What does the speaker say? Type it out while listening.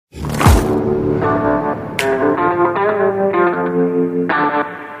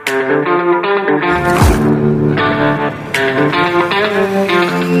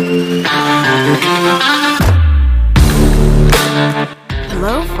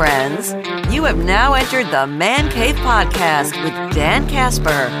friends. You have now entered the Man Cave Podcast with Dan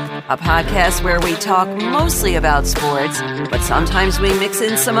Casper, a podcast where we talk mostly about sports, but sometimes we mix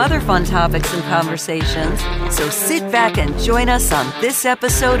in some other fun topics and conversations. So sit back and join us on this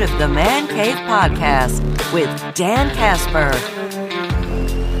episode of the Man Cave Podcast with Dan Casper.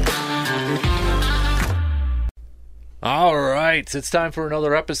 All right, it's time for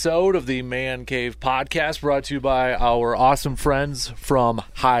another episode of the Man Cave Podcast, brought to you by our awesome friends from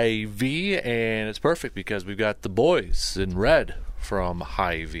Hy-Vee, and it's perfect because we've got the boys in red from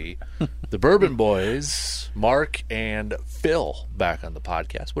Hy-Vee, the Bourbon boys, Mark and Phil, back on the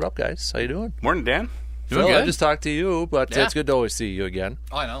podcast. What up, guys? How you doing? Morning, Dan. Phil, I just talked to you, but it's good to always see you again.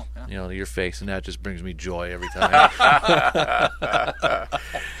 Oh, I know. Yeah. You know, your face, and that just brings me joy every time.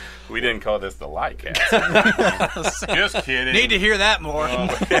 We didn't call this the Lie Cast. Just kidding. Need to hear that more.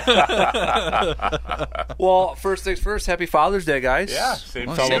 Well, first things first, happy Father's Day, guys. Yeah, same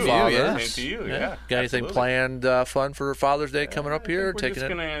to Fellow you. fathers. Same to you, Got anything planned fun for Father's Day coming up here?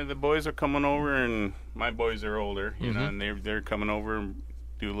 The boys are coming over, and my boys are older, you know, and they're coming over and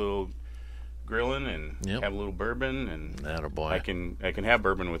do a little grilling and have a little bourbon, and I can have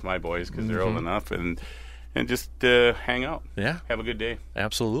bourbon with my boys because they're old enough, and just hang out. Yeah. Have a good day.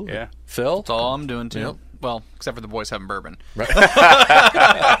 Absolutely. Yeah. Phil? That's all I'm doing, too. Yep. Well, except for the boys having bourbon. Right.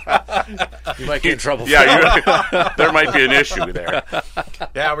 You might get in trouble. Yeah, there might be an issue there.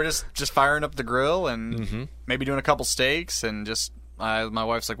 Yeah, we're just firing up the grill and maybe doing a couple steaks and just my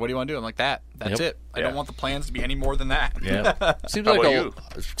wife's like, what do you want to do? I'm like, that's it. I don't want the plans to be any more than that. Yeah. Seems How like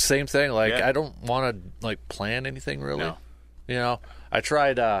about same thing. Like, I don't want to plan anything really. No. You know, I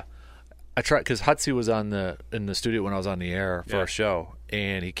tried because Hutsy was in the studio when I was on the air for a show,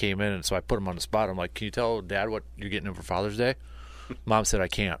 and he came in, and so I put him on the spot. I'm like, can you tell Dad what you're getting him for Father's Day? Mom said I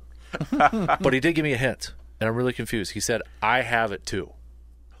can't. But he did give me a hint, and I'm really confused. He said, I have it too.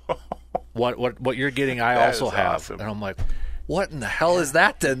 What you're getting, I also have. Awesome. And I'm like, what in the hell is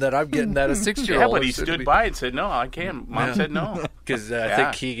that then that I'm getting that a 6-year-old? Yeah, but he stood by and said, no, I can't. Mom said no. Because I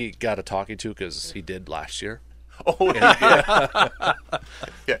think he got a talking to because he did last year. Oh, yeah.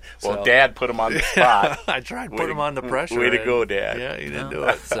 Yeah. Well, So- Dad put him on the spot. I tried to put him on the pressure. Way to and- go, Dad. Yeah, he didn't do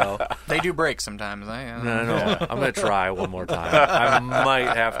it. So They do break sometimes. no. I'm going to try one more time. I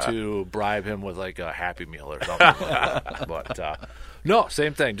might have to bribe him with like a Happy Meal or something. But no,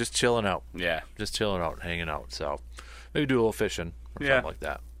 same thing. Just chilling out. Yeah. Just chilling out, hanging out. So maybe do a little fishing or something like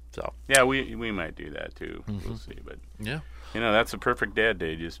that. So Yeah, we might do that too. We'll see. But yeah, that's a perfect dad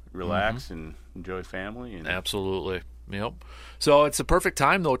day. Just relax and enjoy family. And absolutely. Yep. So it's a perfect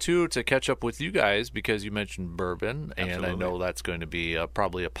time though too to catch up with you guys because you mentioned bourbon, and I know that's going to be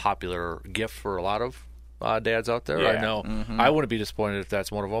probably a popular gift for a lot of dads out there. Yeah. I know I wouldn't be disappointed if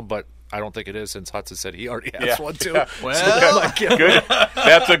that's one of them, but I don't think it is since Hudson said he already has one too. Yeah. Well, good.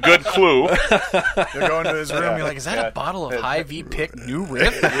 That's a good clue. you're going to his room. You're like, is that a bottle of Hy-Vee Pick New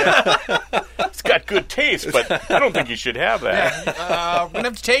Riff? It's got good taste, but I don't think you should have that. We're going to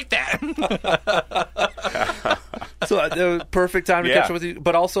have to take that. So the perfect time to catch up with you.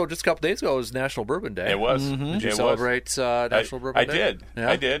 But also, just a couple days ago was National Bourbon Day. It was. Did you It celebrate National Bourbon Day? I did. Yeah?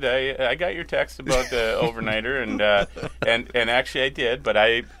 I did. I got your text about the overnighter, and actually I did. But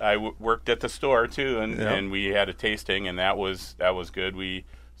I worked at the store too, and we had a tasting, and that was good. We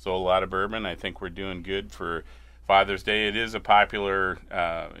sold a lot of bourbon. I think we're doing good for Father's Day. It is a popular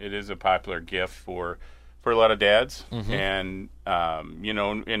gift for a lot of dads, and I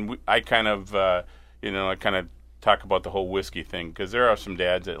kind of talk about the whole whiskey thing because there are some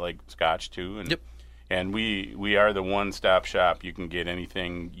dads that like Scotch too, and we are the one-stop shop. You can get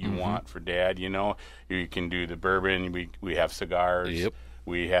anything you want for Dad. You can do the bourbon. We have cigars. Yep.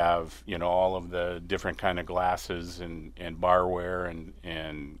 We have all of the different kind of glasses and barware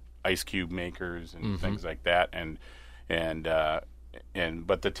and ice cube makers and things like that.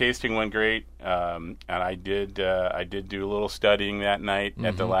 But the tasting went great, and I did do a little studying that night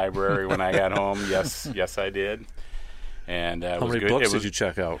at the library when I got home. Yes, I did. And How many books did you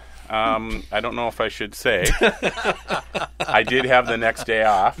check out? I don't know if I should say. I did have the next day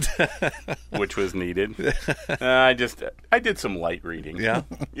off, which was needed. I did some light reading. Yeah?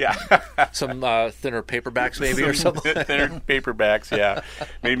 Yeah. Some thinner paperbacks maybe or something? Thinner paperbacks, yeah.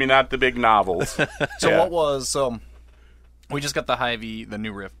 Maybe not the big novels. So what was we just got the Hy-Vee, the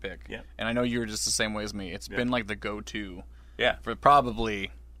new Riff pick. Yeah. And I know you're just the same way as me. It's been like the go-to for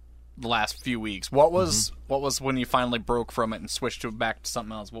probably the last few weeks. What was when you finally broke from it and switched back to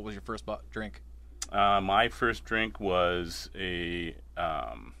something else? What was your first drink? My first drink was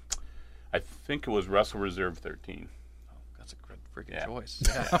I think it was Russell Reserve 13. Oh, that's a freaking choice.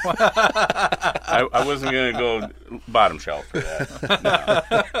 Yeah. I wasn't going to go bottom shelf for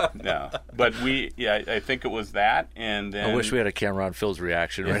that. No. But I think it was that, and then I wish we had a camera on Phil's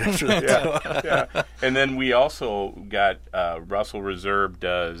reaction right after that. Yeah. And then we also got Russell Reserve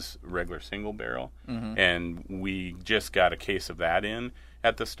does regular single barrel, and we just got a case of that in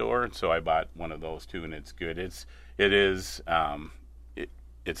at the store, and so I bought one of those too, and it's good. It's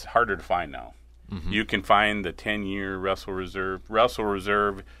harder to find now. You can find the 10-year Russell Reserve. Russell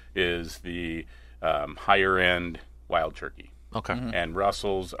Reserve is the higher end wild turkey. Okay. And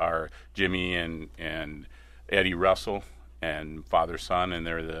Russells are Jimmy and Eddie Russell and father-son, and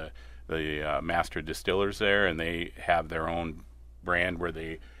they're the master distillers there, and they have their own brand where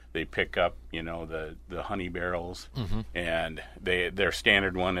they pick up, the honey barrels, and their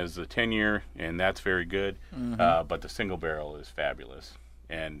standard one is the 10-year, and that's very good. But the single barrel is fabulous,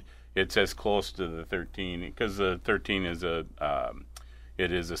 and it's as close to the 13 because the 13 is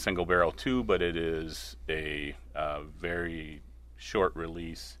it is a single barrel too, but it is a very short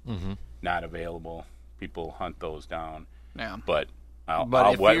release, not available. People hunt those down. Yeah. But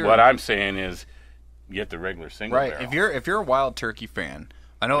what I'm saying is, get the regular single barrel. If you're a wild turkey fan,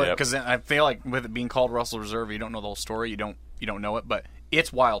 I know it because I feel like with it being called Russell Reserve, you don't know the whole story. You don't know it, but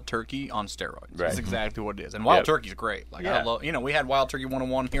it's wild turkey on steroids. Right. That's exactly what it is. And wild turkey's great. Like I love, we had Wild Turkey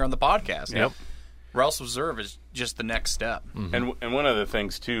 101 here on the podcast. Yep. Russell Reserve is just the next step. And one of the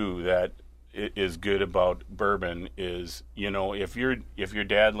things too that is good about bourbon is, if your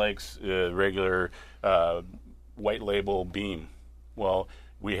dad likes regular white label Beam, well,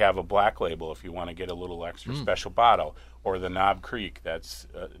 we have a black label if you want to get a little extra special bottle, or the Knob Creek, that's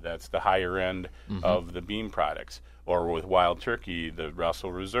the higher end of the Beam products, or with Wild Turkey, the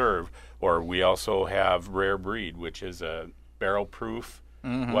Russell Reserve, or we also have Rare Breed, which is a barrel proof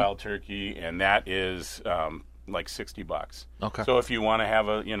Wild Turkey, and that is like $60. Okay. So if you want to have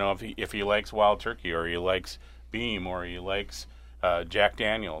if he likes Wild Turkey, or he likes Beam, or he likes Jack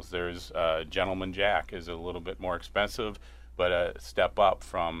Daniels, there's Gentleman Jack is a little bit more expensive, but a step up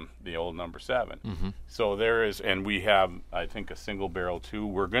from the old number 7. So there is, and we have, I think, a single barrel too.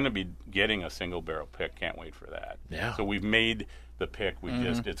 We're going to be getting a single barrel pick. Can't wait for that. Yeah. So we've made the pick. We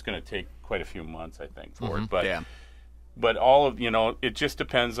it's going to take quite a few months, I think, for it. But all of it just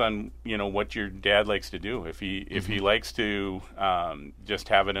depends on what your dad likes to do. If he likes to just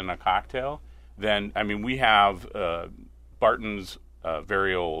have it in a cocktail, then we have Barton's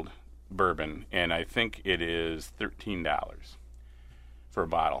very old bourbon, and I think it is $13 for a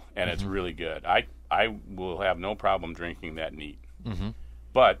bottle, and it's really good. I will have no problem drinking that neat.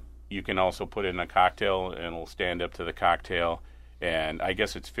 But you can also put it in a cocktail, and it'll stand up to the cocktail, and I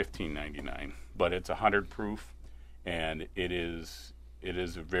guess it's $15.99, but it's 100 proof, and it is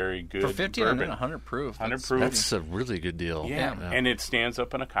a very good for $15 bourbon. 100 proof. 100 proof. That's a really good deal. Yeah. And it stands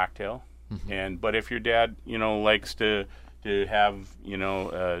up in a cocktail. But if your dad likes to have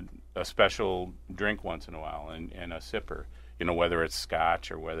a special drink once in a while and a sipper, whether it's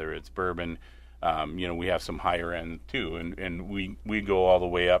scotch or whether it's bourbon, we have some higher end too, and we go all the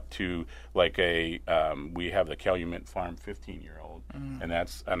way up to like we have the Calumet Farm 15-year-old,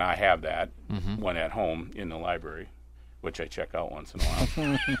 and I have that one at home in the library, which I check out once in a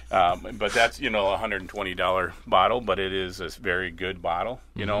while. But that's a $120 bottle, but it is a very good bottle.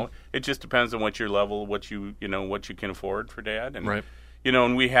 It just depends on what your level, what you can afford for Dad, and right.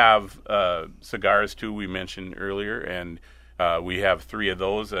 And we have cigars too. We mentioned earlier, and we have 3 of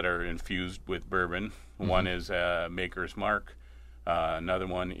those that are infused with bourbon. One is Maker's Mark, another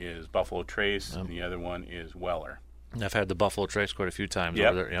one is Buffalo Trace, and the other one is Weller. I've had the Buffalo Trace quite a few times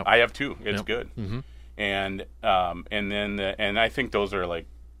over there. Yep. I have too. It's good. And then I think those are like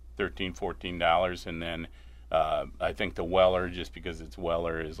 $13, $14, and then I think the Weller, just because it's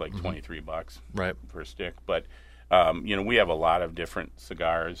Weller, is like $23 per stick. But we have a lot of different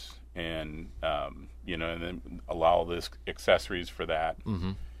cigars, and and then allow this accessories for that.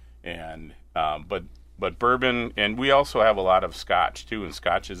 And but bourbon, and we also have a lot of Scotch too, and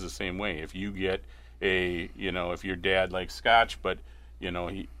Scotch is the same way. If you get if your dad likes Scotch, but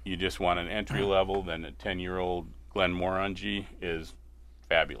you just want an entry level, then a 10-year-old Glenmorangie is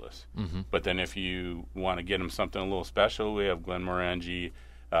fabulous. But then if you want to get him something a little special, we have Glenmorangie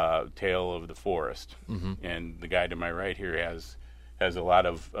Tale of the Forest. And the guy to my right here has a lot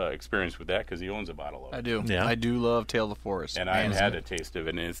of experience with that because he owns a bottle of it. I do. Yeah. I do love Tale of the Forest. And I've had a taste of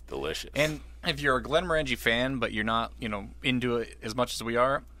it, and it's delicious. And if you're a Glenmorangie fan, but you're not, into it as much as we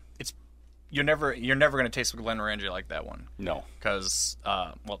are, you're never going to taste a Glenmorangie like that one. No, because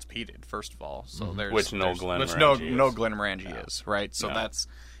it's peated first of all, so there's no Glenmorangie is right. So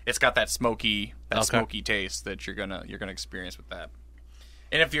it's got that smoky smoky taste that you're gonna experience with that.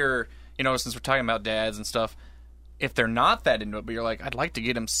 And if you're since we're talking about dads and stuff, if they're not that into it, but you're like, I'd like to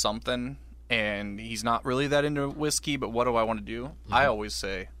get him something, and he's not really that into whiskey, but what do I want to do? I always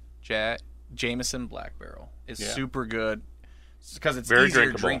say Jameson Black Barrel is super good because it's very easier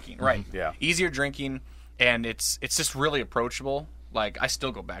drinkable. Drinking, right? Yeah, easier drinking, and it's just really approachable. Like I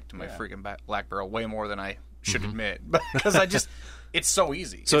still go back to my freaking Black Barrel way more than I should admit, because it's so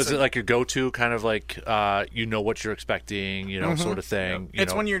easy. So is it like your go-to kind of like what you're expecting, sort of thing?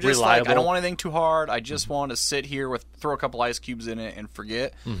 It's when you're just reliable. like, I don't want anything too hard. I just want to sit here throw a couple ice cubes in it and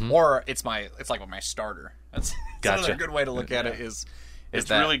forget. Or it's like my starter. That's another good way to look at it. It's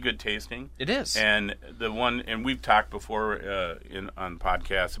really good tasting. It is. And and we've talked before on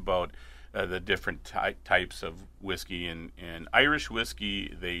podcasts about the different types of whiskey, and Irish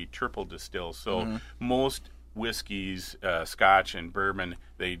whiskey, they triple distill. So most whiskeys, Scotch and bourbon,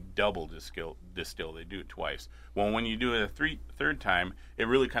 they double distill. They do it twice. Well, when you do it a third time, it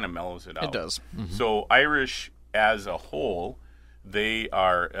really kind of mellows it out. It does. So Irish as a whole, they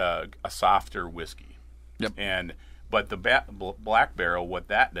are a softer whiskey. Yep. But the Black Barrel, what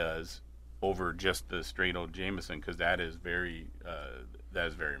that does over just the straight old Jameson, because that is very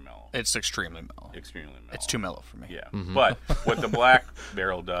mellow. It's extremely mellow. Extremely mellow. It's too mellow for me. Yeah. But what the Black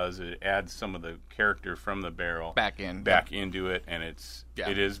Barrel does, it adds some of the character from the barrel back into it, and it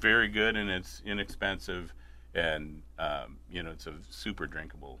is very good, and it's inexpensive, and it's a super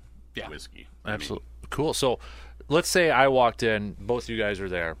drinkable whiskey. Absolutely. Cool. So let's say I walked in, both of you guys are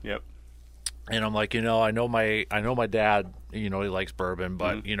there. Yep. And I'm like, I know my dad, he likes bourbon,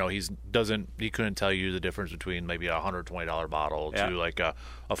 but he couldn't tell you the difference between maybe a $120 bottle to like a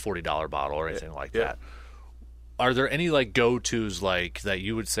 $40 bottle or anything like that. Are there any like go-tos like that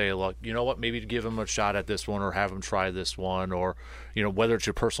you would say, look, you know what, maybe to give him a shot at this one or have him try this one, or whether it's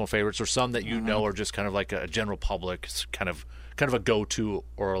your personal favorites or some that are just kind of like a general public kind of a go-to,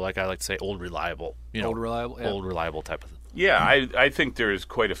 or like I like to say old reliable type of thing. Yeah, I think there's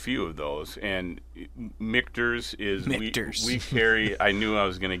quite a few of those, and Michter's is we carry. I knew I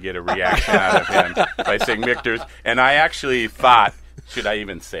was going to get a reaction out of him by saying Michter's, and I actually thought, should I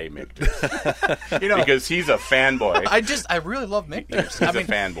even say Michter's? Because he's a fanboy. I really love Michter's. He's a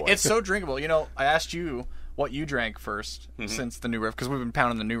fanboy. It's so drinkable. I asked you what you drank first since the new riff, because we've been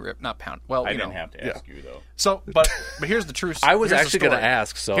pounding the new riff. Not pound. Well, I didn't have to ask you though. So, but here's the truth. I was actually going to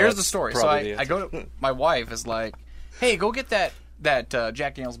ask. So here's the story. So I go to my wife is like, hey, go get that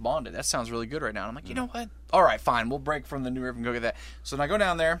Jack Daniel's Bonded. That sounds really good right now. And I'm like, you know what? All right, fine. We'll break from the new riff and go get that. So then I go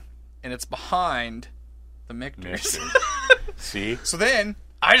down there, and it's behind the Michter's. See? So then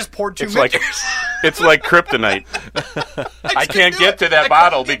I just poured two Michter's. It's like kryptonite. I can't get to that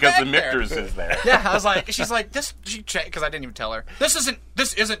bottle because the Michter's is there. Yeah, I was like, she's like, this, because I didn't even tell her, this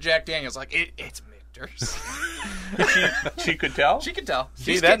isn't Jack Daniel's. Like, it's Michter's. She could tell? She could tell.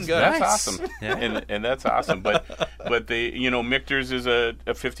 See, that's awesome. Yeah. And that's awesome. But Michter's is a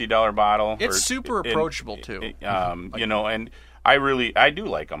 $50 bottle. It's super approachable too. And I do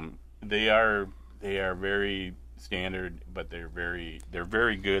like them. They are very standard, but they're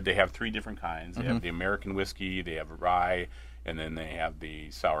very good. They have three different kinds. They have the American whiskey, they have rye, and then they have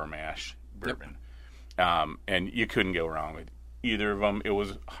the sour mash bourbon. Yep. And you couldn't go wrong with either of them. It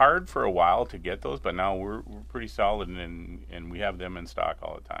was hard for a while to get those, but now we're pretty solid, and we have them in stock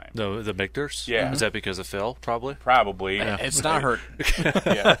all the time. The Michter's? Yeah. Is that because of Phil, probably? Probably. Yeah. It's not hurt.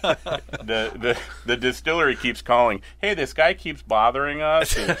 Yeah. The distillery keeps calling, hey, this guy keeps bothering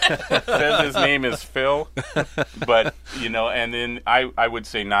us. It says his name is Phil. But, and then I would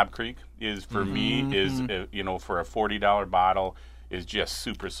say Knob Creek is, for me, for a $40 bottle, is just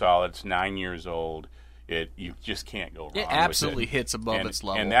super solid. It's 9 years old. You just can't go wrong. It absolutely hits above its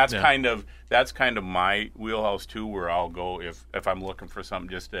level, and that's kind of my wheelhouse too. Where I'll go if I'm looking for something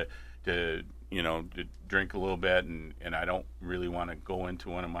just to drink a little bit, and I don't really want to go into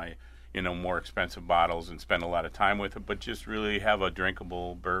one of my more expensive bottles and spend a lot of time with it, but just really have a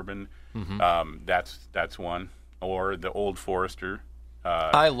drinkable bourbon. That's one, or the Old Forester.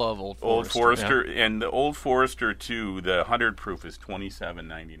 I love Old Forester. And the Old Forester too. The 100 proof is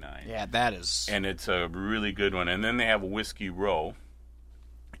 $27.99. Yeah, that is, and it's a really good one. And then they have a Whiskey Row,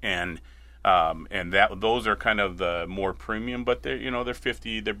 and those are kind of the more premium, but they're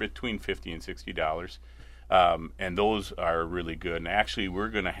they're between $50 and $60, and those are really good. And actually, we're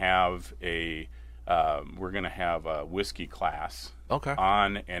gonna have a whiskey class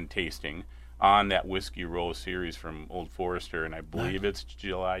on and tasting on that Whiskey Row series from Old Forester, and I believe it's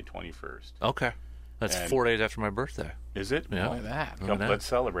July 21st. Okay. That's 4 days after my birthday. Is it? Yeah. Look at that. Come, let's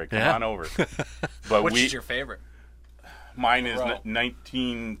celebrate. Come Yeah. on over. But Which is your favorite? Mine is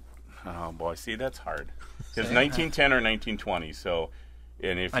 19. Oh boy, see that's hard. It's 1910 or 1920. So,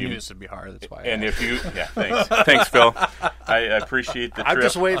 and if I you knew this would be hard. That's why. and if you thanks Phil. I appreciate the trip. I'm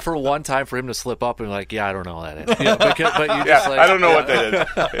just waiting for one time for him to slip up and be like, yeah, I don't know what that is. You know, but you just like, I don't know what that is.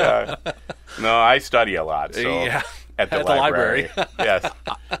 Yeah. No, I study a lot. So Yeah. at the library. Yes,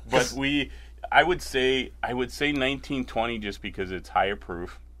 but I would say 1920 just because it's higher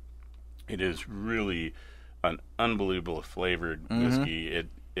proof. It is really an unbelievable flavored whiskey.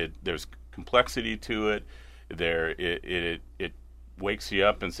 There's complexity to it. It wakes you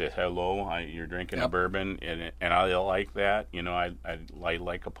up and says hello. You're drinking a bourbon, and I like that. You know, I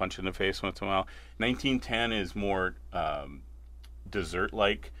like a punch in the face once in a while. 1910 is more dessert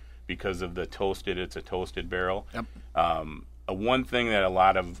like because of the toasted. It's a toasted barrel. Yep. One thing that a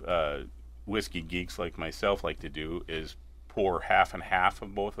lot of whiskey geeks like myself like to do is pour half and half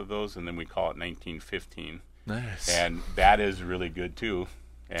of both of those, and then we call it 1915. Nice. And that is really good too.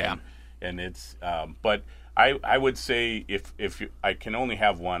 And it's but I would say if I can only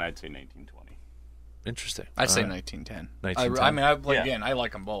have one, I'd say 1920. Interesting. I'd say 1910. 1910. Again, I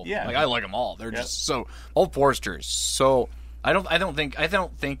like them both. Yeah. Like I like them all. They're just so Old Forester is so. I don't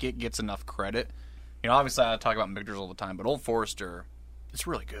think it gets enough credit. You know, obviously I talk about Michter's all the time, but Old Forester, it's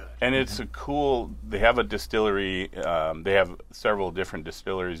really good. And it's a cool. They have a distillery. They have several different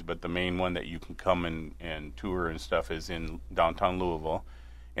distilleries, but the main one that you can come and tour and stuff is in downtown Louisville,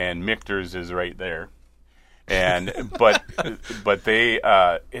 and Michter's is right there. And but they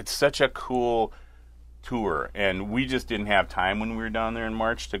it's such a cool tour, and we just didn't have time when we were down there in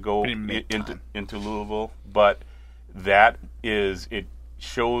March to go into Louisville. But that is, it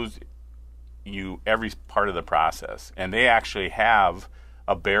shows you every part of the process, and they actually have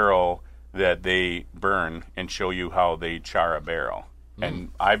a barrel that they burn and show you how they char a barrel.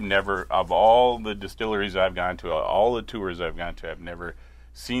 And I've never, of all the distilleries I've gone to, all the tours I've gone to, I've never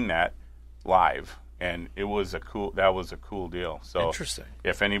seen that live. And that was a cool deal. So interesting.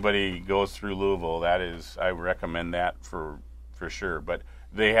 If anybody goes through Louisville, I recommend that for sure. But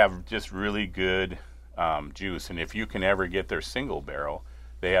they have just really good juice, and if you can ever get their single barrel,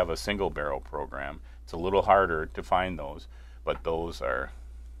 they have a single barrel program. It's a little harder to find those, but those are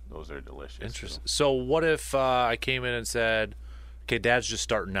delicious. Interesting. So what if I came in and said, okay, Dad's just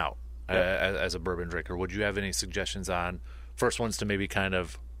starting out as a bourbon drinker. Would you have any suggestions on first ones to maybe kind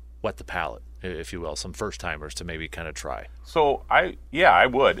of whet the palate, if you will, some first timers to maybe kind of try? So I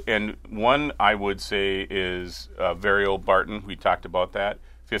would. And one I would say is Very Old Barton. We talked about that.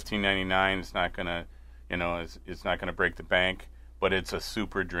 $15.99. It's not gonna, it's not gonna break the bank, but it's a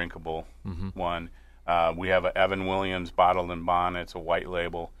super drinkable one. We have an Evan Williams bottled and bond. It's a white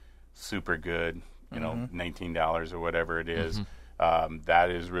label, super good. $19 or whatever it is. That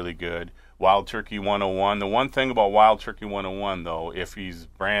is really good. Wild Turkey 101. The one thing about Wild Turkey 101, though, if he's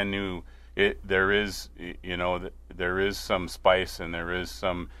brand new, there is some spice and there is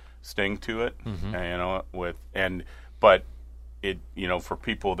some sting to it. But for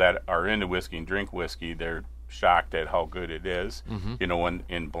people that are into whiskey and drink whiskey, they're shocked at how good it is.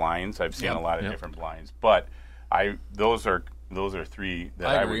 In blinds, I've seen a lot of different blinds, but those are three that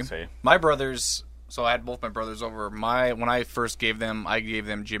I would say. My brothers. So I had both my brothers over. When I first gave them, I gave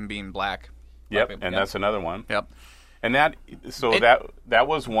them Jim Beam Black. That's another one. Yep. And that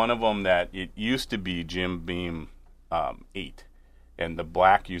was one of them that it used to be Jim Beam 8, and the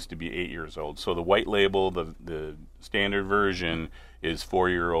black used to be 8 years old. So the white label, the standard version, is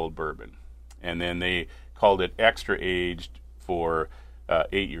 4-year-old bourbon, and then they called it extra aged for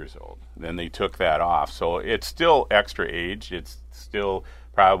 8 years old. Then they took that off, so it's still extra aged. It's still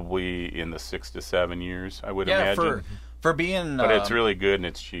probably in the 6 to 7 years, I would imagine. For being, but it's really good and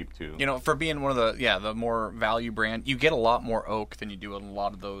it's cheap too. For being one of the more value brand, you get a lot more oak than you do in a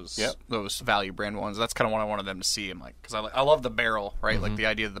lot of those value brand ones. That's kind of what I wanted them to see. I'm like, because I love the barrel, right? Like the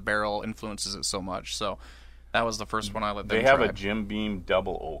idea that the barrel influences it so much. So that was the first one I let them try. They have a Jim Beam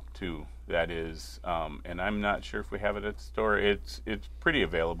double oak too. That is, and I'm not sure if we have it at the store. It's pretty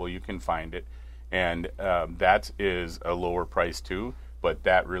available. You can find it, and that is a lower price too. But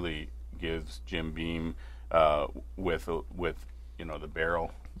that really gives Jim Beam with the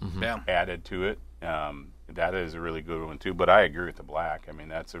barrel added to it. That is a really good one too. But I agree with the black. I mean,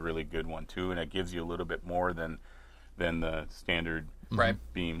 that's a really good one too, and it gives you a little bit more than the standard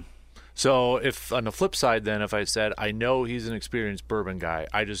Beam. So if on the flip side, then if I said I know he's an experienced bourbon guy,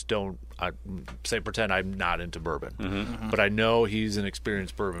 I just don't pretend I'm not into bourbon, but I know he's an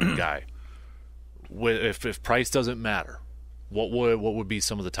experienced bourbon guy. if price doesn't matter, what would be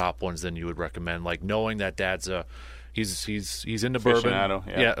some of the top ones then you would recommend? Like knowing that Dad's he's into bourbon,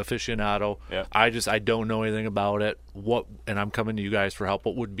 aficionado. Yeah. I don't know anything about it. And I'm coming to you guys for help.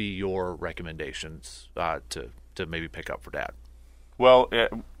 What would be your recommendations to maybe pick up for Dad? Well,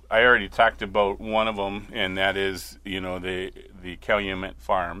 I already talked about one of them, and that is the Calumet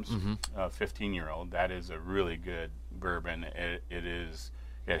Farms 15-year-old. That is a really good bourbon.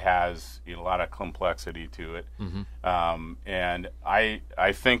 It has a lot of complexity to it, and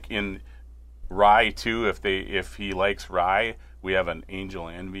I think in rye too. If he likes rye, we have an Angel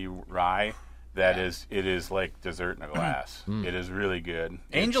Envy rye. It is like dessert in a glass. It is really good.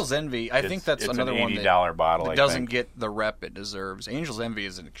 Angel's Envy, I think that's another one $80 bottle. That doesn't get the rep it deserves. Angel's Envy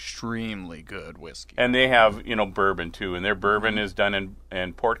is an extremely good whiskey. And they have, bourbon too, and their bourbon is done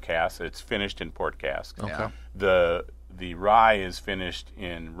in port casks. It's finished in port casks. Okay. The rye is finished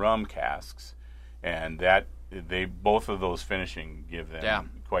in rum casks, and both of those finishing give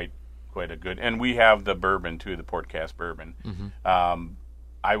them quite a good. And we have the bourbon too, the port cask bourbon.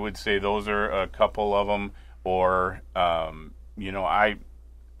 I would say those are a couple of them, or I'm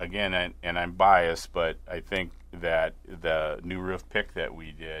biased, but I think that the new roof pick that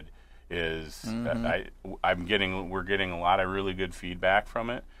we did is we're getting a lot of really good feedback from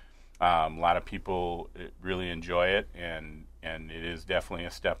it. A lot of people really enjoy it, and it is definitely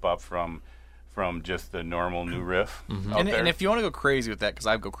a step up from just the normal new riff. And if you want to go crazy with that, because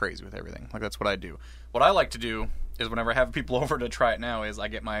I go crazy with everything, like that's what I do. What I like to do is whenever I have people over to try it now, is I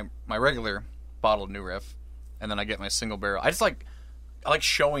get my regular bottled new riff, and then I get my single barrel. I like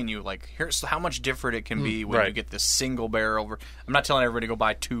showing you, like, here's how much different it can be when you get this single barrel. I'm not telling everybody to go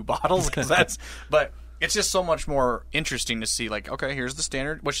buy 2 bottles, because but it's just so much more interesting to see, like, okay, here's the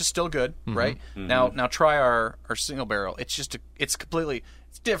standard, which is still good, right? Now try our single barrel. It's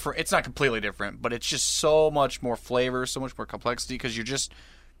different. It's not completely different, but it's just so much more flavor, so much more complexity, because it's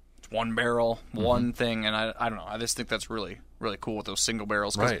one barrel, one thing, and I don't know. I just think that's really, really cool with those single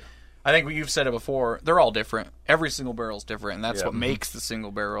barrels. Right. I think you've said it before. They're all different. Every single barrel is different, and that's what makes the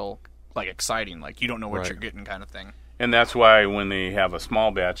single barrel like exciting. Like you don't know what you're getting, kind of thing. And that's why when they have a small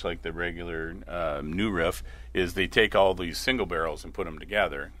batch like the regular new riff, is they take all these single barrels and put them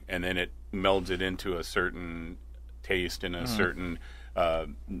together, and then it melds it into a certain taste and a certain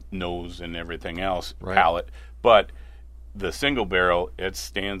nose and everything else, palate. But the single barrel, it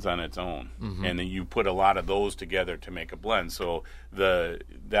stands on its own, and then you put a lot of those together to make a blend. So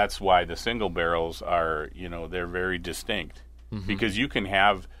that's why the single barrels are, they're very distinct, because you can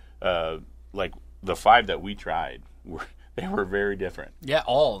have like the 5 that we tried, they were very different. Yeah,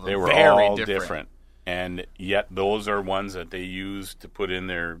 all of them. They were very all different, and yet those are ones that they use to put in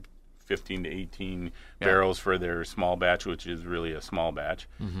their 15 to 18 barrels for their small batch, which is really a small batch.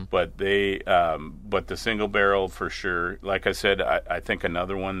 But but the single barrel for sure. Like I said, I think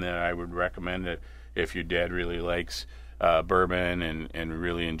another one that I would recommend if your dad really likes bourbon and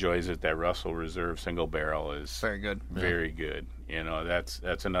really enjoys it, that Russell Reserve single barrel is very good. Very good.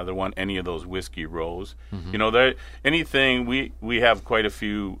 That's another one. Any of those whiskey rows. Anything we have quite a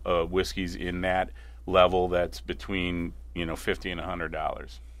few whiskeys in that level that's between $50 and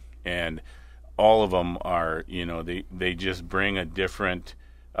 $100. And all of them are, they just bring a different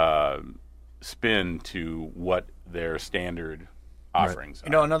spin to what their standard offerings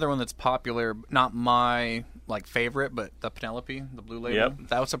are. Another one that's popular, not my favorite, but the Penelope, the Blue Label. Yep.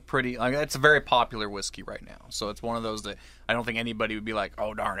 That was it's a very popular whiskey right now. So it's one of those that I don't think anybody would be like,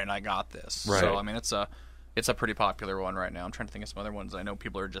 oh darn it, I got this. Right. So it's a pretty popular one right now. I'm trying to think of some other ones I know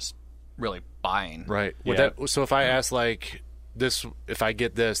people are just really buying. Right. So if I ask this, if I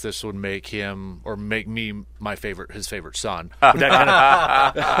get this would make him or make me his favorite son. Would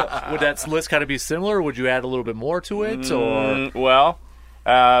that would that list kind of be similar? Or would you add a little bit more to it? Or well,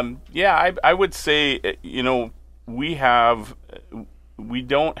 I would say we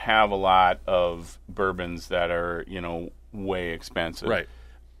don't have a lot of bourbons that are way expensive, right?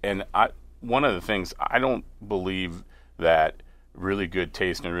 And one of the things, I don't believe that really good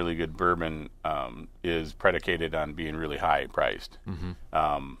taste and really good bourbon is predicated on being really high priced.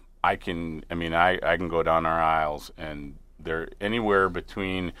 I can go down our aisles and they're anywhere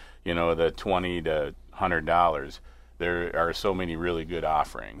between the $20 to $100. There are so many really good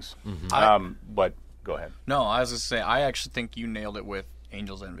offerings. But go ahead. No, I was going to say, I actually think you nailed it with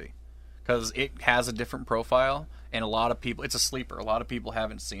Angel's Envy, because it has a different profile, and a lot of people, it's a sleeper. A lot of people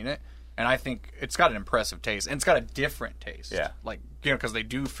haven't seen it. And I think it's got an impressive taste, and it's got a different taste. Yeah. Because they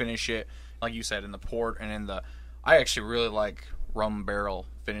do finish it, like you said, in the port and in the. I actually really like rum barrel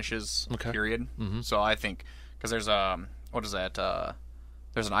finishes. Okay. Period. So I think because there's what is that?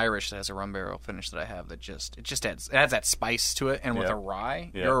 There's an Irish that has a rum barrel finish that I have that it adds that spice to it, and with a rye,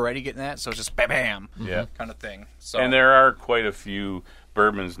 you're already getting that, so it's just bam, kind of thing. So, and there are quite a few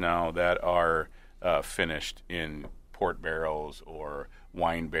bourbons now that are finished in port barrels or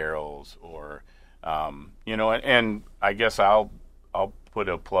wine barrels, or and I guess I'll put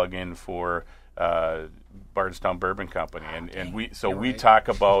a plug in for Bardstown Bourbon Company, and we talk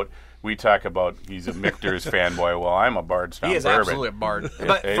about he's a Michter's fanboy. Well, I'm a Bardstown. He is Bourbon. absolutely a Bard,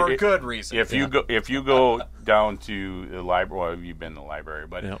 but for good reason. If you go down to the library, well, you've been to the library,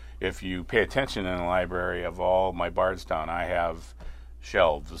 but if you pay attention in the library of all my Bardstown, I have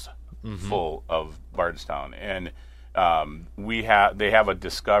shelves full of Bardstown, and they have a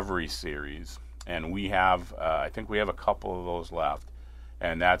Discovery series, and we have I think we have a couple of those left,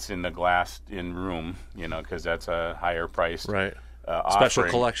 and that's in the glassed-in room, because that's a higher priced special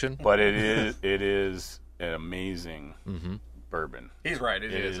offering, collection. But it is an amazing bourbon. He's right.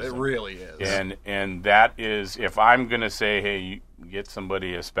 It is. It really is. And that is, if I'm going to say, hey, you get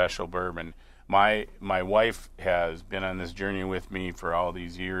somebody a special bourbon. My wife has been on this journey with me for all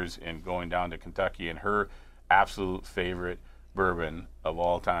these years and going down to Kentucky, and her absolute favorite bourbon of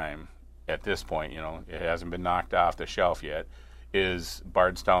all time at this point, it hasn't been knocked off the shelf yet, is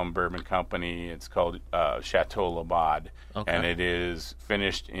Bardstown Bourbon Company. It's called Chateau Labaud, and it is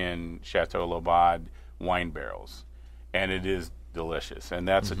finished in Chateau Labaud wine barrels, and it is delicious. And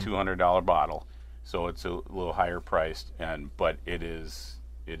that's a $200 bottle, so it's a little higher priced, but it is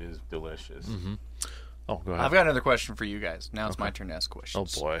delicious. Oh, go ahead. I've got another question for you guys. Now it's my turn to ask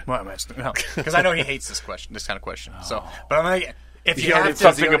questions. Oh boy, because I know he hates this kind of question. So, but I'm gonna. If you had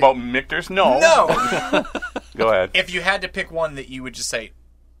something about Michter's, no. Go ahead. If you had to pick one that you would just say,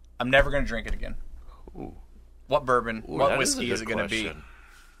 I'm never going to drink it again. Ooh. What bourbon, what whiskey is it going to be?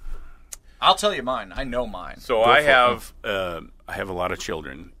 I'll tell you mine. I know mine. So I have a lot of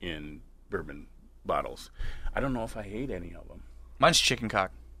children in bourbon bottles. I don't know if I hate any of them. Mine's chicken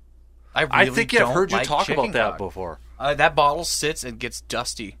cock. I think I've heard you talk about that before. That bottle sits and gets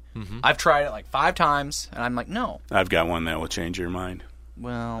dusty. I've tried it like 5 times, and I'm like, no. I've got one that will change your mind.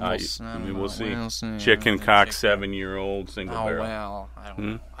 Well, we'll see. Chicken cock, 7-year-old single barrel. Oh, well, I don't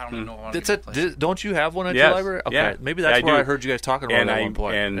know. I don't know. Don't you have one at your library? Okay, yeah. Maybe that's where I heard you guys talking about it at one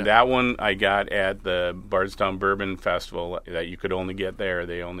point. And that one I got at the Bardstown Bourbon Festival that you could only get there.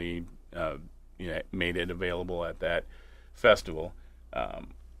 They only made it available at that festival.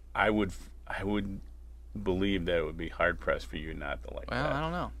 I would believe that it would be hard pressed for you not to like that. Well, I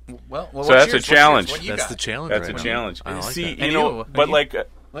don't know. Well, so that's a challenge. That's the challenge. That's a challenge. I like See, that.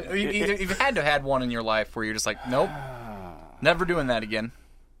 You've had to have had one in your life where you're just like, nope, never doing that again.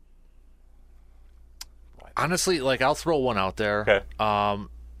 Honestly, I'll throw one out there. Okay.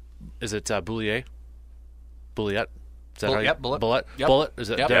 Is it Boulier? Bullet. Is that Bullet, how you, yep, Bullet. Bullet. Yep. Bullet. Is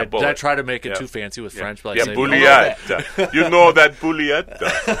it? Yep. Did I try to make it too fancy with French? But Bouliette. You know that Bouliette.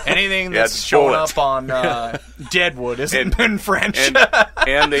 Anything that's showing up on Deadwood isn't in French.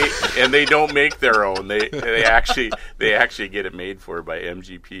 and they don't make their own. They actually get it made for by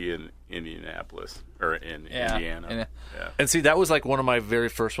MGP in Indianapolis or in Indiana. And see, that was one of my very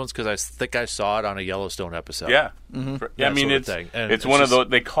first ones because I think I saw it on a Yellowstone episode. Yeah. I mean, it's one of those.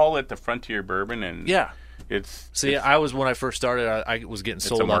 They call it the Frontier Bourbon, and when I first started, I was getting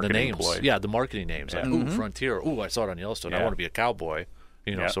sold on the names. Ploy. Yeah, the marketing names. Ooh, Frontier. Ooh, I saw it on Yellowstone. I want to be a cowboy,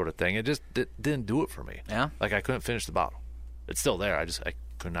 sort of thing. It just didn't do it for me. Yeah. I couldn't finish the bottle. It's still there. I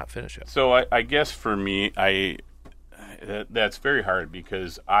could not finish it. So I guess for me, that's very hard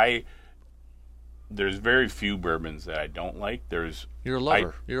because there's very few bourbons that I don't like. You're a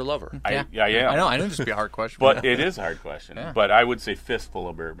lover. You're a lover. I am. I know this would be a hard question. But it is a hard question. Yeah. But I would say fistful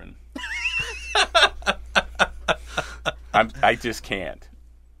of bourbon. I just can't.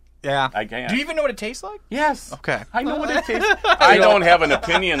 Yeah. I can't. Do you even know what it tastes like? Yes. Okay. I know what it tastes like. I don't have an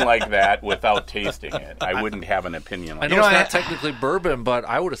opinion like that without tasting it. I wouldn't have an opinion like that. I know it's not technically bourbon, but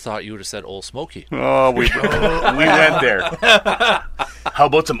I would have thought you would have said Old Smoky. Oh, we went there. How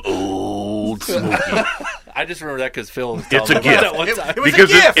about some Old Smoky? I just remember that because Phil was It's a gift. That one time.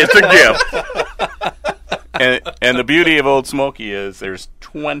 It's a gift. And the beauty of Old Smoky is there's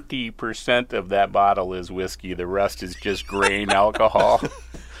 20% of that bottle is whiskey. The rest is just grain alcohol.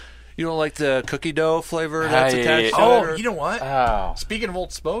 You don't like the cookie dough flavor that's attached to it? Oh, you know what? Oh. Speaking of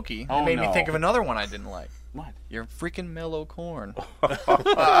Old Smoky, it made me think of another one I didn't like. What? Your freaking mellow corn.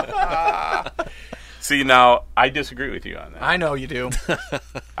 See, now, I disagree with you on that. I know you do.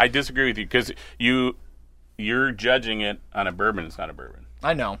 I disagree with you because you're judging it on a bourbon. It's not a bourbon.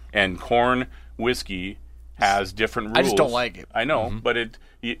 I know. And corn whiskey has different rules. I just don't like it. I know, but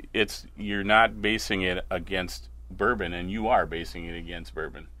you're not basing it against bourbon, and you are basing it against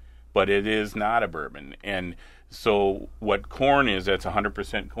bourbon, but it is not a bourbon. And so what corn is, that's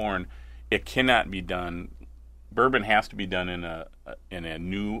 100% corn. It cannot be done. Bourbon has to be done in a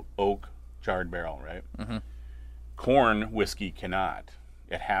new oak charred barrel, right? Mm-hmm. Corn whiskey cannot.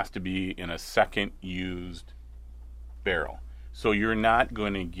 It has to be in a second used barrel. So you're not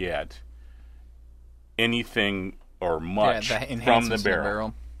going to get anything or much from the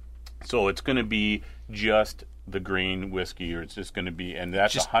barrel. So it's going to be just the grain whiskey, or it's just going to be, and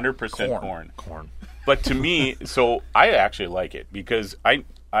that's just 100% corn. But to me, so I actually like it because I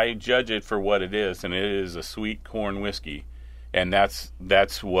judge it for what it is, and it is a sweet corn whiskey, and that's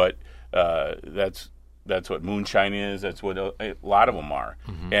what moonshine is. That's what a lot of them are,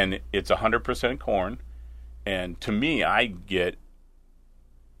 and it's 100% corn. And to me, I get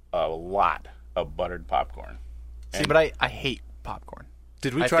a lot of buttered popcorn. See, but I hate popcorn.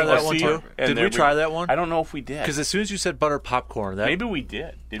 Did we try that one too? Did we try that one? I don't know if we did. Because as soon as you said buttered popcorn, maybe we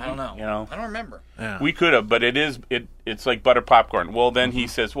did. I don't know. You know, I don't remember. Yeah. We could have, but it's like buttered popcorn. Well, then he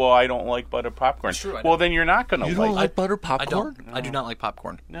says, "Well, I don't like buttered popcorn." True. Well, then you're not going to like. You don't like buttered popcorn? I do not like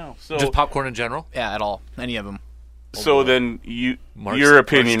popcorn. No. So just popcorn in general? Yeah, at all. Any of them. So then your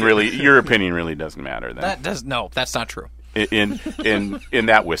opinion really doesn't matter then. That's not true. In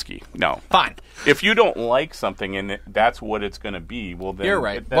that whiskey, no. Fine. If you don't like something and that's what it's going to be, well then you're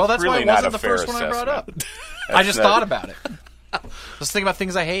right. That's why really it not wasn't a the fair first one I brought up. I just thought about it. Let's think about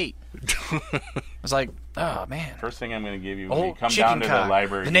things I hate. I was like, oh man. First thing I'm going to give you when you come chicken down to cock, the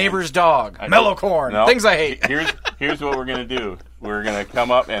library. The neighbor's dog, mellow corn, things I hate. Here's what we're going to do. We're going to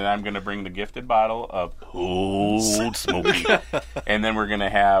come up and I'm going to bring the gifted bottle of Old Smoky, and then we're going to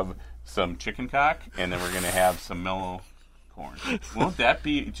have some chicken cock, and then we're going to have some mellow corn. Won't that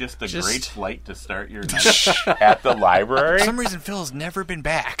be just a great flight to start your night at the library? For some reason, Phil has never been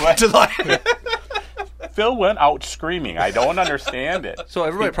back to the library. Phil went out screaming. I don't understand it. So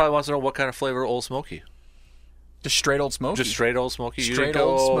everybody probably wants to know what kind of flavor Old Smoky. Just straight Old Smoky. Just straight Old Smoky. Straight you didn't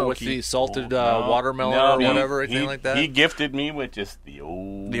Old go Smoky. with the salted watermelon or whatever, anything like that? He gifted me with just the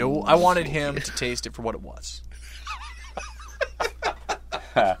old. I wanted him to taste it for what it was.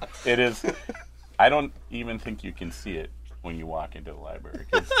 It is. I don't even think you can see it when you walk into the library.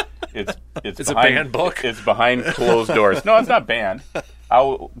 It's behind, a banned book. It's behind closed doors. No, it's not banned.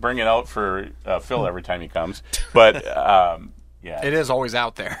 I'll bring it out for Phil every time he comes. But yeah, it is always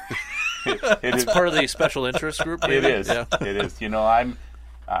out there. It's part of the special interest group. Maybe? It is. Yeah. It is. You know,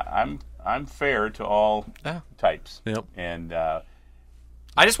 I'm fair to all types. Yep. And I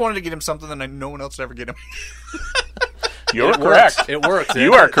just wanted to get him something that no one else would ever get him. You're correct. It works.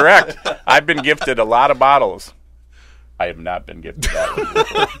 You are correct. I've been gifted a lot of bottles. I have not been gifted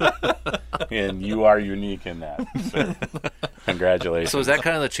bottles. And you are unique in that. So, congratulations. So is that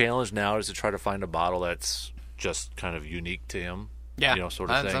kind of the challenge now, is to try to find a bottle that's just kind of unique to him? Yeah. You know,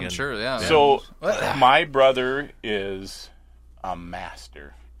 sort of thing. I'm sure, yeah. So my brother is a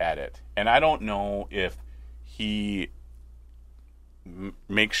master at it. And I don't know if he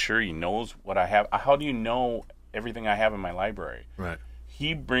makes sure he knows what I have. How do you know everything I have in my library? Right.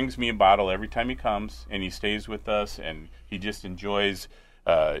 He brings me a bottle every time he comes, and he stays with us, and he just enjoys,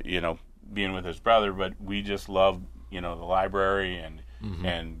 being with his brother. But we just love, the library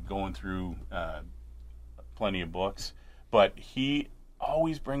and going through plenty of books. But he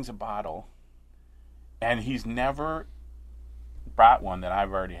always brings a bottle, and he's never brought one that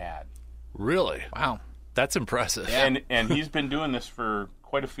I've already had. Really? Wow. That's impressive. Yeah. And he's been doing this for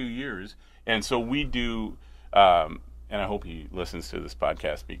quite a few years. And so we do, and I hope he listens to this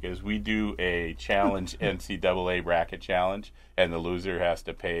podcast, because we do a challenge, NCAA bracket challenge, and the loser has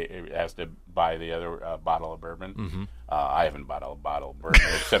to buy the other bottle of bourbon. Mm-hmm. I haven't bought a bottle of bourbon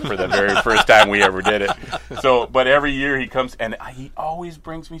except for the very first time we ever did it. So, but every year he comes, and he always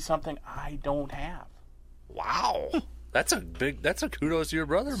brings me something I don't have. Wow. That's a kudos to your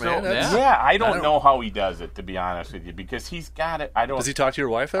brother, So, man. I don't know how he does it, to be honest with you, because he's got it. Does he talk to your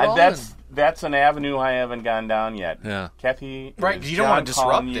wife at all? That's an avenue I haven't gone down yet. Yeah, Kathy. Right, because you don't want to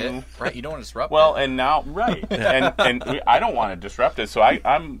disrupt it. Right, you don't want to disrupt it. Well, and now, right, and I don't want to disrupt it, so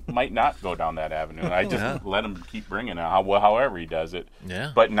I might not go down that avenue. I just let him keep bringing it, however he does it.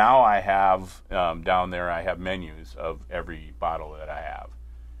 Yeah. But now I have down there. I have menus of every bottle that I have.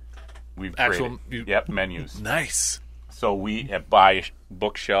 We've created menus. Nice. So we buy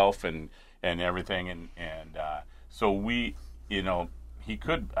bookshelf and everything, and so we, he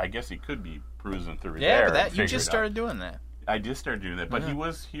could be cruising through there. Yeah, but that you just started doing that. I just started doing that, but he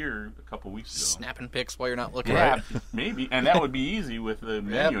was here a couple weeks ago. Snapping pics while you're not looking at at it. Maybe, and that would be easy with the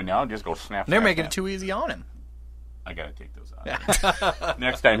menu now. Just go snap. They're making it too easy on him. I got to take those out.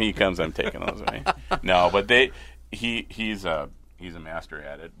 Next time he comes, I'm taking those away. No, but he's a master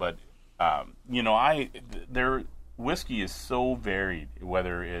at it. But their whiskey is so varied,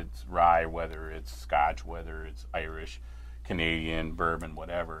 whether it's rye, whether it's Scotch, whether it's Irish, Canadian, bourbon,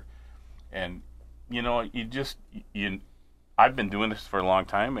 whatever. And I've been doing this for a long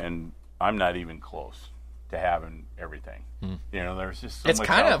time, and I'm not even close to having everything. There's just so it's much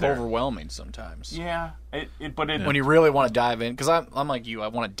kind out of there. overwhelming sometimes. Yeah, when you really want to dive in, because I'm like you, I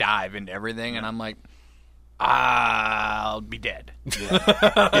want to dive into everything, and I'm like, I'll be dead.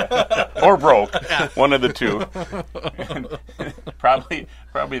 Or broke. One of the two. probably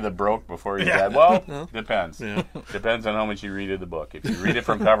the broke before you dead. Well, depends. Yeah. Depends on how much you read of the book. If you read it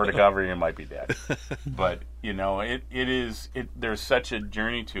from cover to cover, you might be dead. But there's such a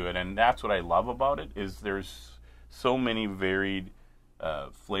journey to it, and that's what I love about it. Is there's so many varied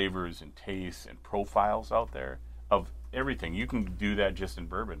flavors and tastes and profiles out there of everything. You can do that just in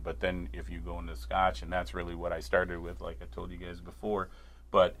bourbon, but then if you go into Scotch, and that's really what I started with, like I told you guys before,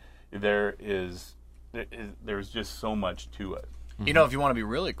 but there's just so much to it. If you want to be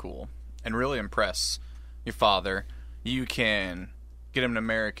really cool and really impress your father, you can get him an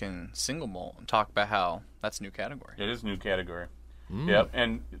American single malt and talk about how that's a new category. It is a new category. Yep,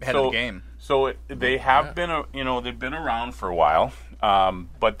 and ahead of the game. So they have been, they've been around for a while,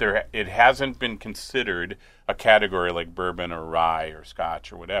 but it hasn't been considered a category like bourbon or rye or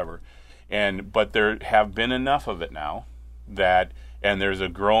Scotch or whatever, but there have been enough of it now and there's a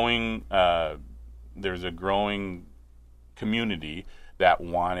growing community that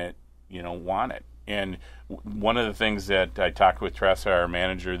want it. And one of the things that I talked with Tressa, our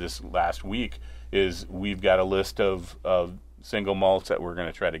manager, this last week is we've got a list of single malts that we're going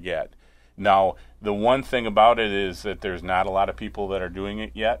to try to get. Now, the one thing about it is that there's not a lot of people that are doing it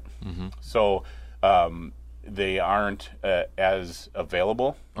yet, so they aren't as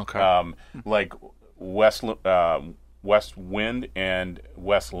available. Okay. Like West Wind and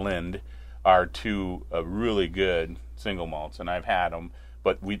West Lind are two really good single malts, and I've had them,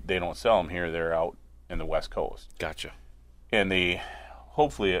 but they don't sell them here. They're out in the West Coast. Gotcha. And they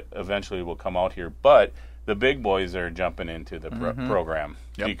hopefully eventually will come out here, but the big boys are jumping into the program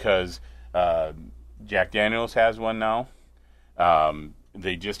because Jack Daniel's has one now.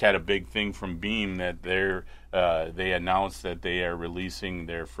 They just had a big thing from Beam that they announced that they are releasing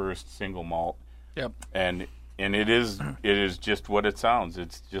their first single malt. Yep. And it is just what it sounds.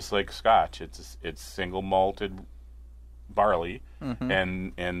 It's just like Scotch. It's single malted barley,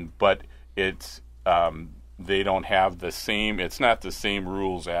 but it's they don't have the same. It's not the same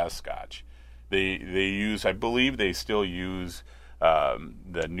rules as Scotch. They use, I believe, they still use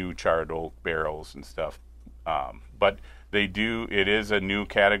the new charred oak barrels and stuff, but they do. It is a new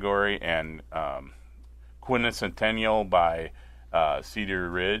category, and Quintessential by Cedar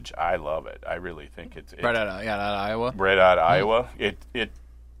Ridge. I love it. I really think it's right out of Iowa. Right out of Iowa. It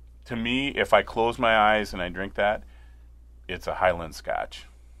to me, if I close my eyes and I drink that, it's a Highland Scotch.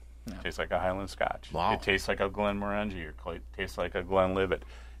 Yeah. It tastes like a Highland Scotch. Wow. It tastes like a Glenmorangie or it tastes like a Glenlivet.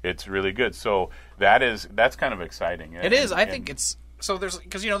 It's really good. So that's kind of exciting. It is. I think it's so. There's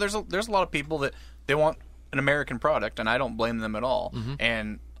a lot of people that they want an American product, and I don't blame them at all.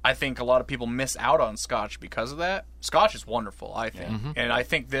 And I think a lot of people miss out on Scotch because of that. Scotch is wonderful, I think, and I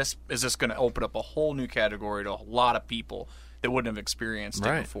think this is just going to open up a whole new category to a lot of people that wouldn't have experienced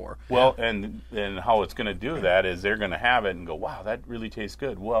it before. Well, and how it's going to do that is they're going to have it and go, wow, that really tastes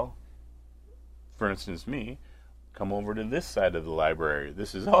good. Well, for instance, me. Come over to this side of the library.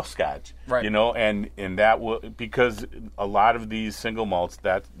 This is all Scotch, right? And that will, because a lot of these single malts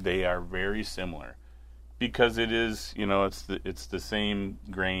that they are very similar, because it is, it's the same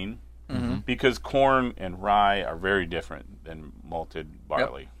grain. Because corn and rye are very different than malted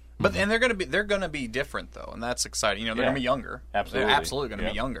barley. Yep. But and they're gonna be different though, and that's exciting. They're gonna be younger. Absolutely, they're absolutely gonna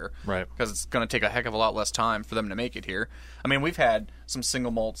be younger, right? Because it's gonna take a heck of a lot less time for them to make it here. I mean, we've had some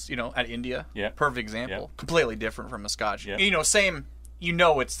single malts, at India. Yeah, perfect example. Yeah. Completely different from a Scotch. Yeah. Same.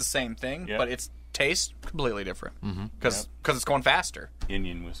 It's the same thing, yeah. but its taste completely different because it's going faster.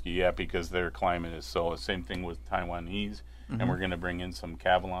 Indian whiskey, because their climate is so. Same thing with Taiwanese, and we're gonna bring in some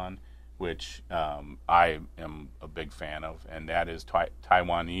Kavalan, which I am a big fan of, and that is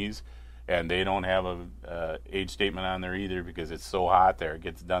Taiwanese, and they don't have a age statement on there either because it's so hot there. It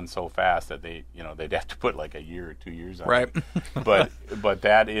gets done so fast that they'd have to put like a year or 2 years on it. But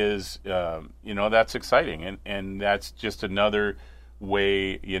that is, that's exciting, and that's just another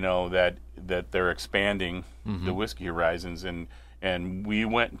way, that they're expanding the whiskey horizons, and we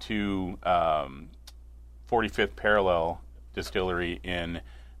went to 45th Parallel Distillery in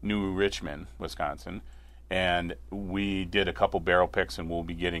New Richmond, Wisconsin, and we did a couple barrel picks, and we'll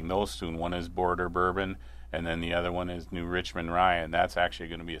be getting those soon. One is Border Bourbon, and then the other one is New Richmond Rye, and that's actually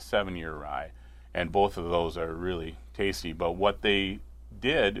going to be a 7-year rye. And both of those are really tasty. But what they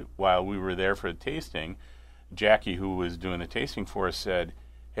did while we were there for the tasting, Jackie, who was doing the tasting for us, said,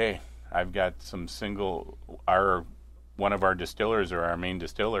 hey, I've got some one of our distillers, or our main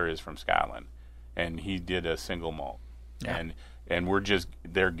distiller, is from Scotland, and he did a single malt. Yeah. And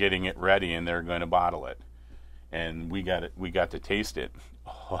they're getting it ready, and they're going to bottle it. And we got to taste it.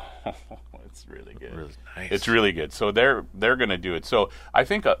 Oh, it's really good. Really nice. It's really good. So they're going to do it. So I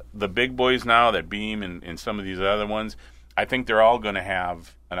think the big boys now, that Beam and some of these other ones, I think they're all going to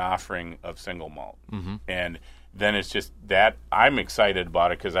have an offering of single malt. Mm-hmm. And then it's just that I'm excited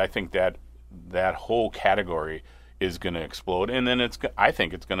about it, because I think that whole category is going to explode. And then I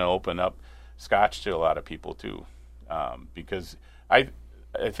think it's going to open up Scotch to a lot of people too, because I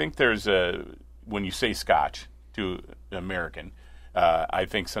think there's when you say Scotch to American, I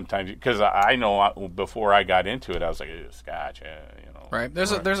think sometimes, because I know before I got into it, I was like, Scotch, right?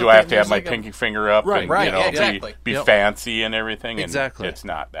 Do I have to have my pinky finger up and exactly. be fancy and everything? Exactly. And it's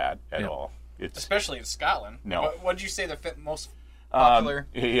not that at all. It's especially in Scotland. No. What did you say the most popular?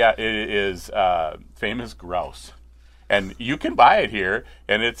 It is Famous Grouse, and you can buy it here,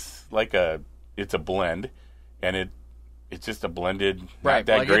 and it's like it's a blend, and it's just a blended, not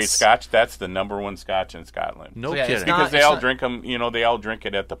that great Scotch. That's the number one Scotch in Scotland. No kidding. Because they all drink them, they all drink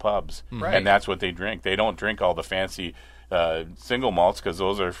it at the pubs. Right. And that's what they drink. They don't drink all the fancy single malts, because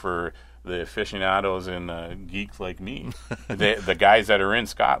those are for the aficionados and geeks like me. The guys that are in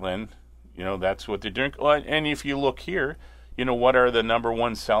Scotland, that's what they drink. Well, and if you look here, what are the number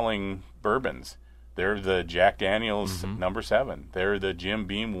one selling bourbons? They're the Jack Daniel's number 7. They're the Jim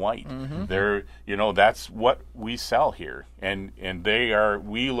Beam White. Mm-hmm. They're, that's what we sell here. And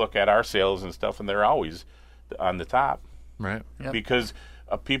we look at our sales and stuff, and they're always on the top. Right. Yep. Because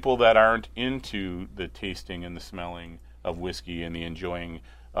people that aren't into the tasting and the smelling of whiskey and the enjoying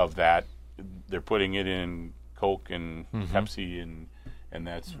of that, they're putting it in Coke and Pepsi, and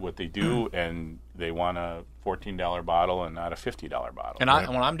that's what they do. And they want a $14 bottle and not a $50 bottle. And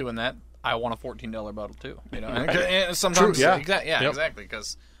when I'm doing that, I want a $14 bottle too. Right. Sometimes, true, exactly,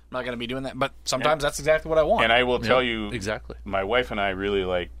 because I'm not going to be doing that. But sometimes that's exactly what I want. And I will tell you, exactly. My wife and I really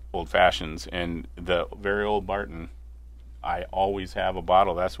like old fashions, and the very old Barton, I always have a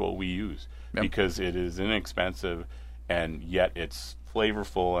bottle. That's what we use because it is inexpensive, and yet it's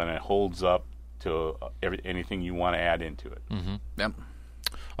flavorful, and it holds up to anything you want to add into it. Mm-hmm. Yep.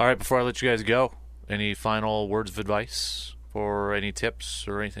 All right, before I let you guys go, any final words of advice? For any tips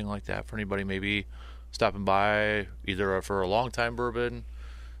or anything like that for anybody maybe stopping by, either for a long-time bourbon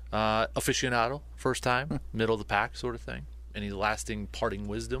aficionado, first time, middle of the pack sort of thing? Any lasting parting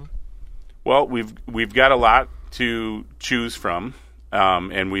wisdom? Well, we've got a lot to choose from,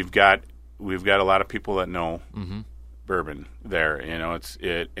 and we've got a lot of people that know bourbon there.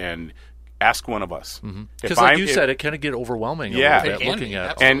 And ask one of us. Because like you said, it kind of get overwhelming. Yeah, a little bit, looking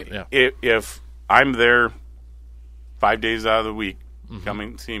at and if I'm there 5 days out of the week, come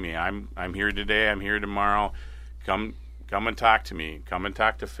and see me. I'm here today. I'm here tomorrow. Come and talk to me. Come and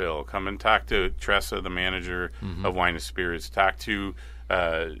talk to Phil. Come and talk to Tressa, the manager of Wine and Spirits. Talk to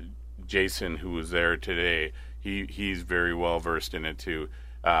Jason, who was there today. He's very well versed in it too.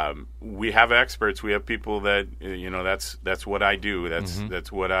 We have experts. We have people that that's what I do.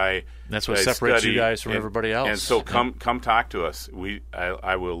 That's what separates study. You guys from everybody else. And so come talk to us.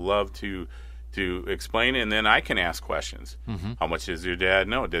 I will love to explain, and then I can ask questions. How much does your dad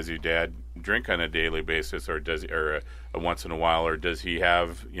know? Does your dad drink on a daily basis, or a once in a while, or does he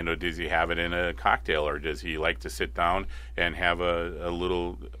have it in a cocktail, or does he like to sit down and have a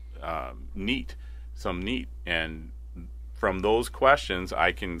little neat? And from those questions,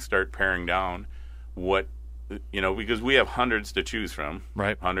 I can start paring down what because we have hundreds to choose from,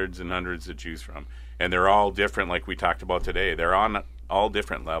 right? Hundreds and hundreds to choose from, and they're all different, like we talked about today. They're on all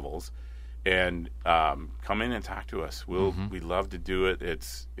different levels. And come in and talk to us. We love to do it.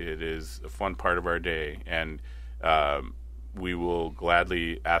 It is a fun part of our day, and we will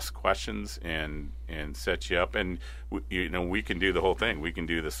gladly ask questions and set you up. And we can do the whole thing. We can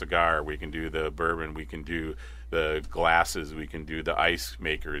do the cigar. We can do the bourbon. We can do the glasses. We can do the ice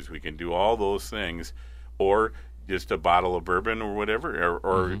makers. We can do all those things, or just a bottle of bourbon or whatever.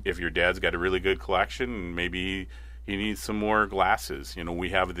 Or if your dad's got a really good collection, maybe he needs some more glasses.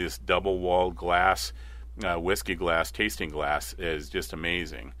 We have this double-walled glass, whiskey glass, tasting glass is just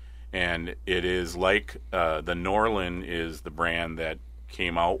amazing. And it is like the Norland is the brand that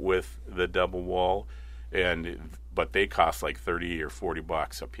came out with the double wall, but they cost like $30 or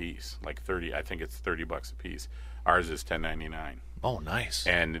 $40 a piece. Like 30, I think it's $30 a piece. Ours is $10.99. Oh, nice.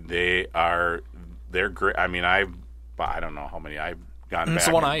 And they are they're great. I mean, I don't know how many I've gone back. It's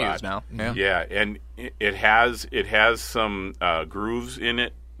the one and I bought. use now. Yeah, and it has some grooves in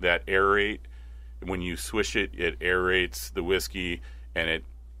it that aerate. When you swish it, it aerates the whiskey, and it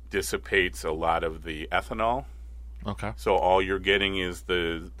dissipates a lot of the ethanol. Okay. So all you're getting is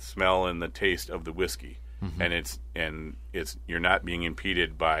the smell and the taste of the whiskey, and it's you're not being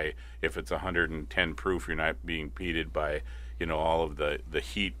impeded by, if it's 110 proof, you're not being impeded by all of the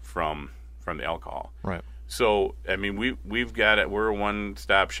heat from the alcohol. Right. So I mean we've got it. We're a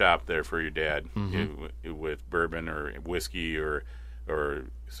one-stop shop there for your dad with bourbon or whiskey or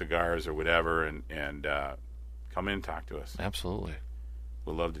cigars or whatever, and come in and talk to us. Absolutely.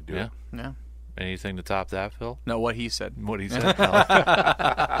 We'd love to do it. Yeah. Anything to top that, Phil? No, what he said. What he said.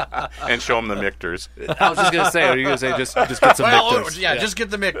 And show them the Michters. I was just going to say, are you going to say just get some Michters? Yeah, just get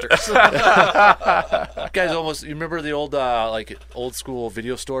the Michters. Guys, almost, you remember the old school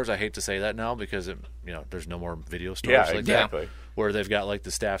video stores? I hate to say that now because there's no more video stores Yeah, like exactly. that, where they've got like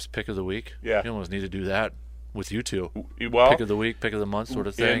the staff's pick of the week. Yeah. You almost need to do that with you two. Well, pick of the week, pick of the month sort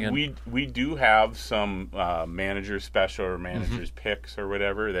of thing. And we do have some manager special or managers picks or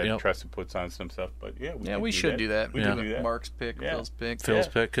whatever that Trusted puts on some stuff. But we should do that. We do that. Mark's pick, Phil's pick. Phil's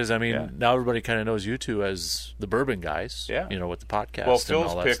pick, because now everybody kind of knows you two as the bourbon guys. Yeah. With the podcast. Well, and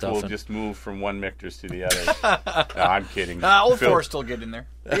Phil's all that pick stuff. will just move from one Michters to the other. No, I'm kidding. Old Phil, Forest will get in there.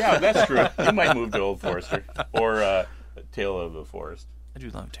 Yeah, that's true. You might move to Old Forester or Tale of the Forest. I do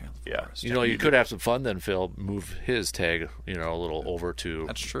love Tale of the Forest. You could have some fun then, Phil. Move his tag, a little over to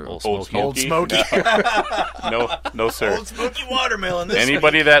That's true. Old Smoky. No, sir. Old Smoky watermelon.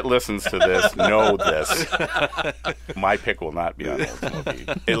 Anybody that listens to this know this. My pick will not be on Old Smoky.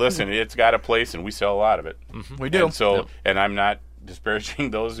 Hey, listen, it's got a place, and we sell a lot of it. We do. And so, and I'm not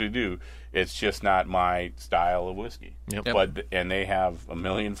disparaging those who do. It's just not my style of whiskey. Yep. And they have a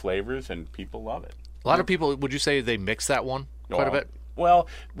million flavors, and people love it. A lot of people, would you say they mix that one quite a bit? Well,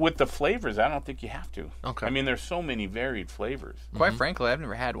 with the flavors, I don't think you have to. Okay. I mean, there's so many varied flavors. Quite frankly, I've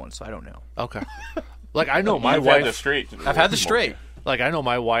never had one, so I don't know. Okay. Like, I know my You've wife... had the straight. I've had the straight. Like, I know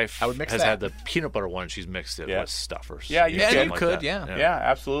my wife I would mix has that. had the peanut butter one. She's mixed it with stuffers. Yeah, you could, that. Yeah,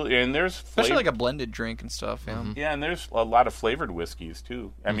 absolutely. And there's especially like a blended drink and stuff. Yeah. Yeah, and there's a lot of flavored whiskeys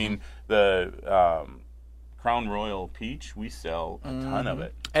too. I mean, the Crown Royal Peach, we sell a ton of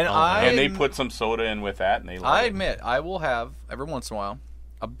it, And they put some soda in with that, and they love I it. admit, I will have every once in a while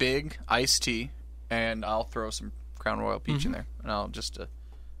a big iced tea, and I'll throw some Crown Royal Peach in there, and I'll just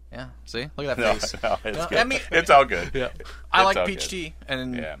see, look at that face. No, it's good. I mean, it's all good. Yeah. I It's like all peach good. tea,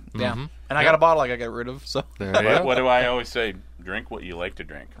 and Yeah. and I got a bottle I got to get rid of. So What do I always say? Drink what you like to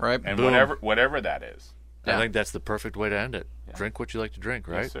drink, Right. And Boom. whatever that is. I think that's the perfect way to end it. Drink what you like to drink,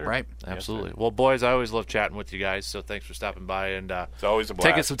 right? Yes, sir. right. Absolutely. Yes, sir. Well, boys, I always love chatting with you guys, so thanks for stopping by. And It's always a blast.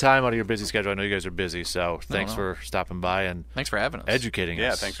 taking some time out of your busy schedule. I know you guys are busy, so thanks for stopping by and Thanks for having us. educating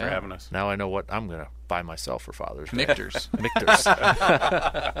Yeah, us. thanks for having us. Now I know what I'm going to buy myself for Father's Day. Michters.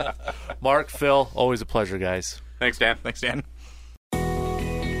 Michters. Mark, Phil, always a pleasure, guys. Thanks, Dan. Thanks, Dan.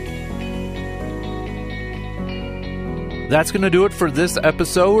 That's going to do it for this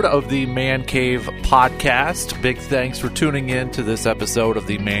episode of the Man Cave Podcast. Big thanks for tuning in to this episode of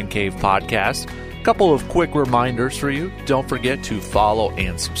the Man Cave Podcast. A couple of quick reminders for you. Don't forget to follow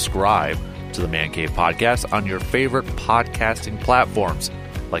and subscribe to the Man Cave Podcast on your favorite podcasting platforms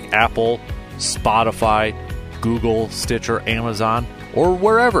like Apple, Spotify, Google, Stitcher, Amazon, or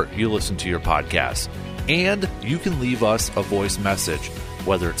wherever you listen to your podcasts. And you can leave us a voice message,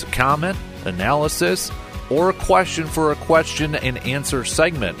 whether it's a comment, analysis, or a question for a question and answer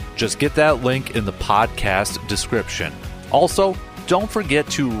segment. Just get that link in the podcast description. Also, don't forget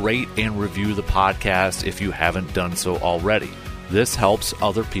to rate and review the podcast if you haven't done so already. This helps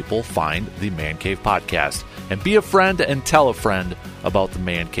other people find the Man Cave Podcast. And be a friend and tell a friend about the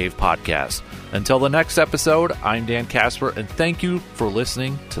Man Cave Podcast. Until the next episode, I'm Dan Casper, and thank you for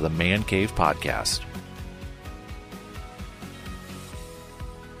listening to the Man Cave Podcast.